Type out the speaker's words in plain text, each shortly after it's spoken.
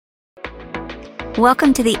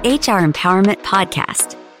Welcome to the HR Empowerment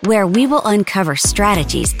Podcast, where we will uncover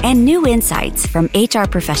strategies and new insights from HR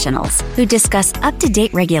professionals who discuss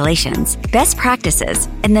up-to-date regulations, best practices,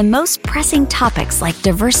 and the most pressing topics like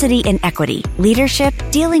diversity and equity, leadership,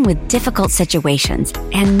 dealing with difficult situations,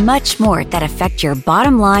 and much more that affect your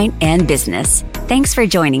bottom line and business. Thanks for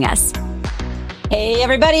joining us. Hey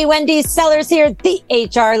everybody, Wendy Sellers here, the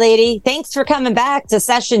HR lady. Thanks for coming back to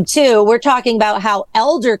session 2. We're talking about how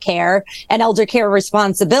elder care and elder care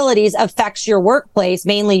responsibilities affects your workplace,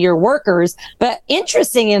 mainly your workers. But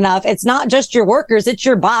interesting enough, it's not just your workers, it's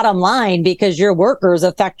your bottom line, because your workers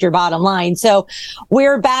affect your bottom line. So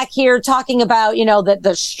we're back here talking about,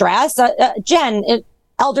 the stress. Jen,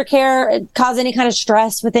 elder care cause any kind of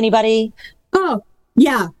stress with anybody? Oh,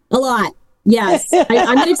 yeah, a lot. Yes.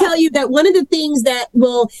 I'm going to tell you that one of the things that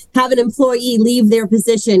will have an employee leave their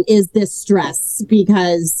position is this stress,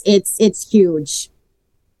 because it's huge.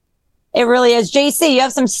 It really is. JC, you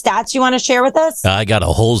have some stats you want to share with us? I got a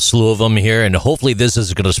whole slew of them here, and hopefully this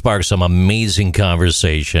is going to spark some amazing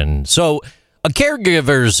conversation. So a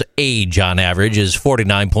caregiver's age on average is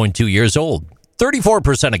 49.2 years old.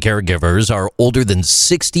 34% of caregivers are older than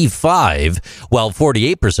 65, while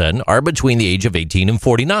 48% are between the age of 18 and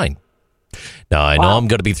 49. Now, I know I'm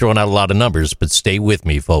going to be throwing out a lot of numbers, but stay with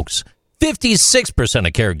me, folks. 56%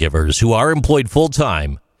 of caregivers who are employed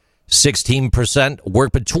full-time, 16%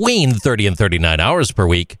 work between 30 and 39 hours per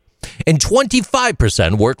week, and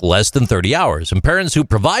 25% work less than 30 hours. And parents who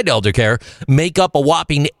provide elder care make up a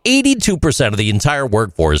whopping 82% of the entire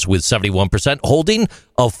workforce, with 71% holding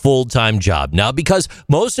a full-time job. Now, because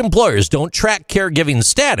most employers don't track caregiving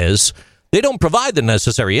status, they don't provide the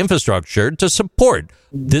necessary infrastructure to support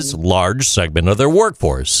this large segment of their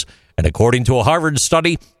workforce. And according to a Harvard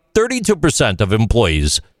study, 32% of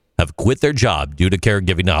employees have quit their job due to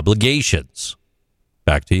caregiving obligations.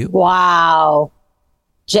 Back to you. Wow.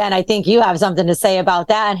 Jen, I think you have something to say about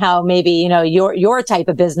that and how maybe, your type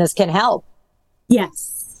of business can help.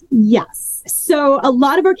 Yes. So a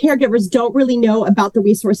lot of our caregivers don't really know about the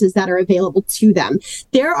resources that are available to them.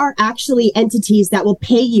 There are actually entities that will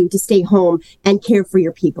pay you to stay home and care for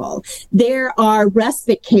your people. There are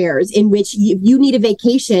respite cares in which you need a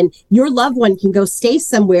vacation, your loved one can go stay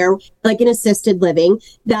somewhere like an assisted living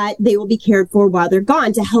that they will be cared for while they're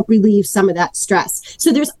gone to help relieve some of that stress.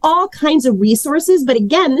 So there's all kinds of resources. But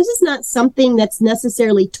again, this is not something that's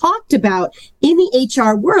necessarily talked about in the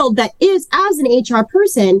HR world. That is, as an HR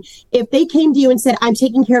person, if they came to you and said, I'm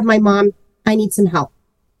taking care of my mom, I need some help,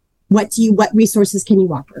 what resources can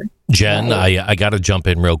you offer? Jen, I got to jump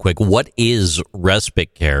in real quick. What is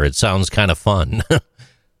respite care? It sounds kind of fun.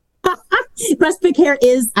 Respite care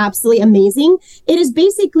is absolutely amazing. It is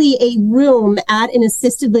basically a room at an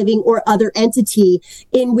assisted living or other entity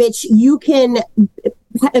in which you can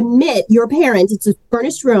admit your parent. It's a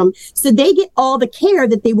furnished room, so they get all the care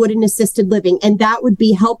that they would in assisted living, and that would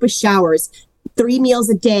be help with showers, 3 meals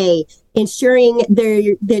a day, ensuring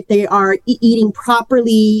that they are eating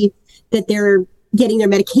properly, that they're getting their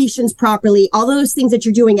medications properly. All those things that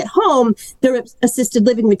you're doing at home, their assisted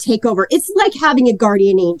living would take over. It's like having a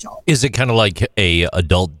guardian angel. Is it kind of like a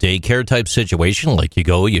adult daycare type situation? Like you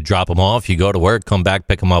go, you drop them off, you go to work, come back,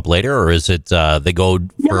 pick them up later? Or is it they go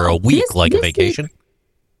for a week, like a vacation?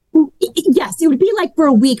 Yes, it would be like for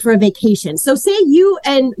a week for a vacation. So say you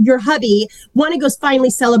and your hubby want to go finally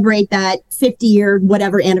celebrate that 50-year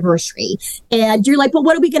whatever anniversary. And you're like, well,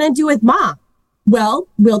 what are we going to do with mom? Well,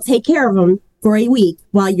 we'll take care of them for a week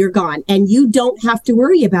while you're gone. And you don't have to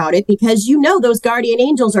worry about it, because those guardian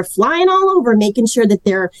angels are flying all over, making sure that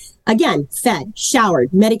they're, again, fed,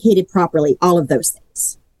 showered, medicated properly, all of those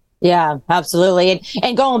things. Yeah, absolutely.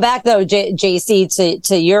 And going back, though, JC,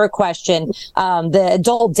 to your question, the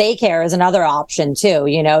adult daycare is another option, too,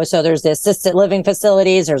 so there's the assisted living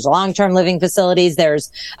facilities, there's long-term living facilities,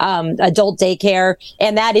 there's adult daycare.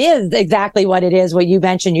 And that is exactly what it is. What you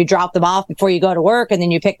mentioned, you drop them off before you go to work and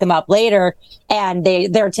then you pick them up later, and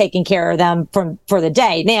they're taking care of them for the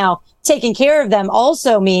day. Now, taking care of them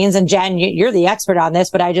also means, and Jen, you're the expert on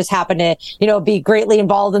this, but I just happen to, be greatly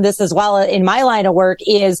involved in this as well in my line of work,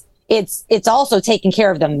 is it's also taking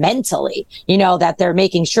care of them mentally, that they're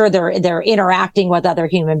making sure they're interacting with other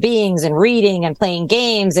human beings and reading and playing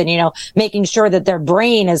games and, making sure that their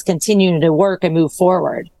brain is continuing to work and move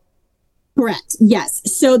forward. Correct. Yes.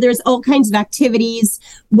 So there's all kinds of activities,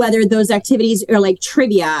 whether those activities are like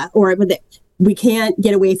trivia or we can't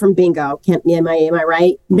get away from bingo. Am I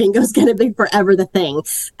right? Bingo's going to be forever the thing.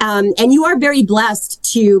 And you are very blessed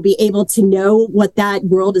to be able to know what that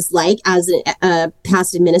world is like as a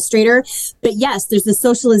past administrator. But yes, there's the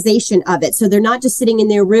socialization of it. So they're not just sitting in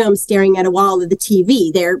their room staring at a wall of the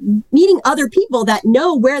TV. They're meeting other people that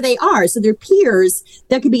know where they are. So they're peers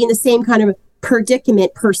that could be in the same kind of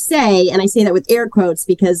predicament per se. And I say that with air quotes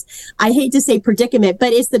because I hate to say predicament,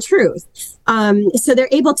 but it's the truth. So they're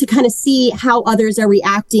able to kind of see how others are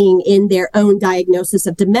reacting in their own diagnosis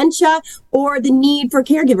of dementia or the need for a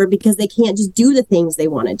caregiver because they can't just do the things they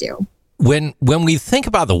want to do. When we think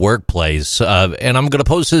about the workplace, and I'm going to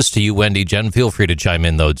pose this to you, Wendy, Jen, feel free to chime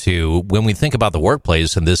in though too. When we think about the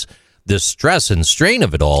workplace and this stress and strain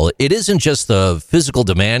of it all, it isn't just the physical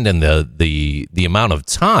demand and the amount of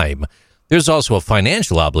time. There's also a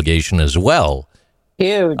financial obligation as well.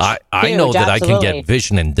 Huge. I know that absolutely. I can get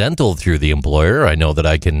vision and dental through the employer. I know that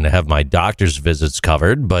I can have my doctor's visits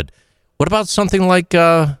covered. But what about something like,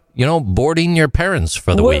 boarding your parents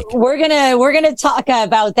for the week? We're gonna talk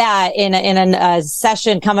about that in a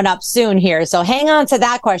session coming up soon here. So hang on to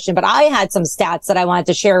that question. But I had some stats that I wanted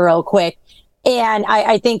to share real quick, and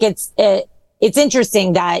I think it's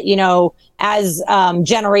interesting that, as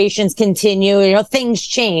generations continue, things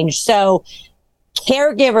change. So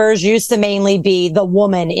caregivers used to mainly be the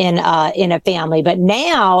woman in a family, but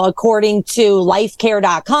now, according to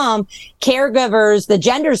lifecare.com, caregivers, the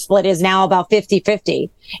gender split is now about 50-50.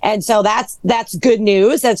 And so that's good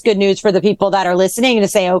news. That's good news for the people that are listening to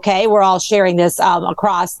say, okay, we're all sharing this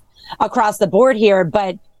across the board here.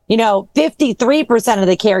 But 53% of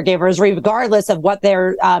the caregivers, regardless of what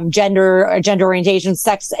their gender orientation,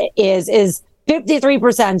 sex is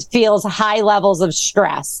 53% feels high levels of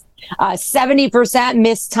stress. 70%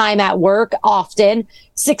 missed time at work often.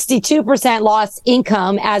 62% lost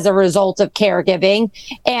income as a result of caregiving.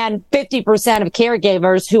 And 50% of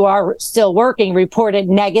caregivers who are still working report it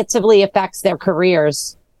negatively affects their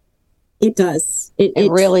careers. It does.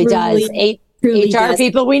 It really does. HR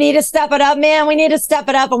people, we need to step it up, man. We need to step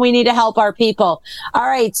it up and we need to help our people. All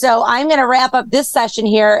right. So I'm going to wrap up this session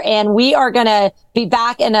here and we are going to be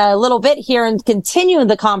back in a little bit here and continue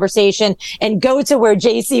the conversation and go to where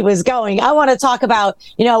JC was going. I want to talk about,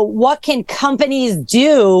 what can companies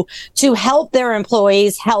do to help their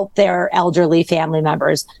employees, help their elderly family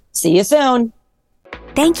members. See you soon.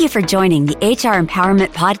 Thank you for joining the HR Empowerment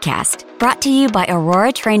Podcast, brought to you by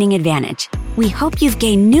Aurora Training Advantage. We hope you've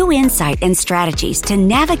gained new insight and strategies to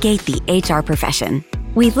navigate the HR profession.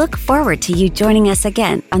 We look forward to you joining us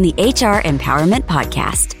again on the HR Empowerment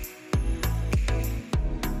Podcast.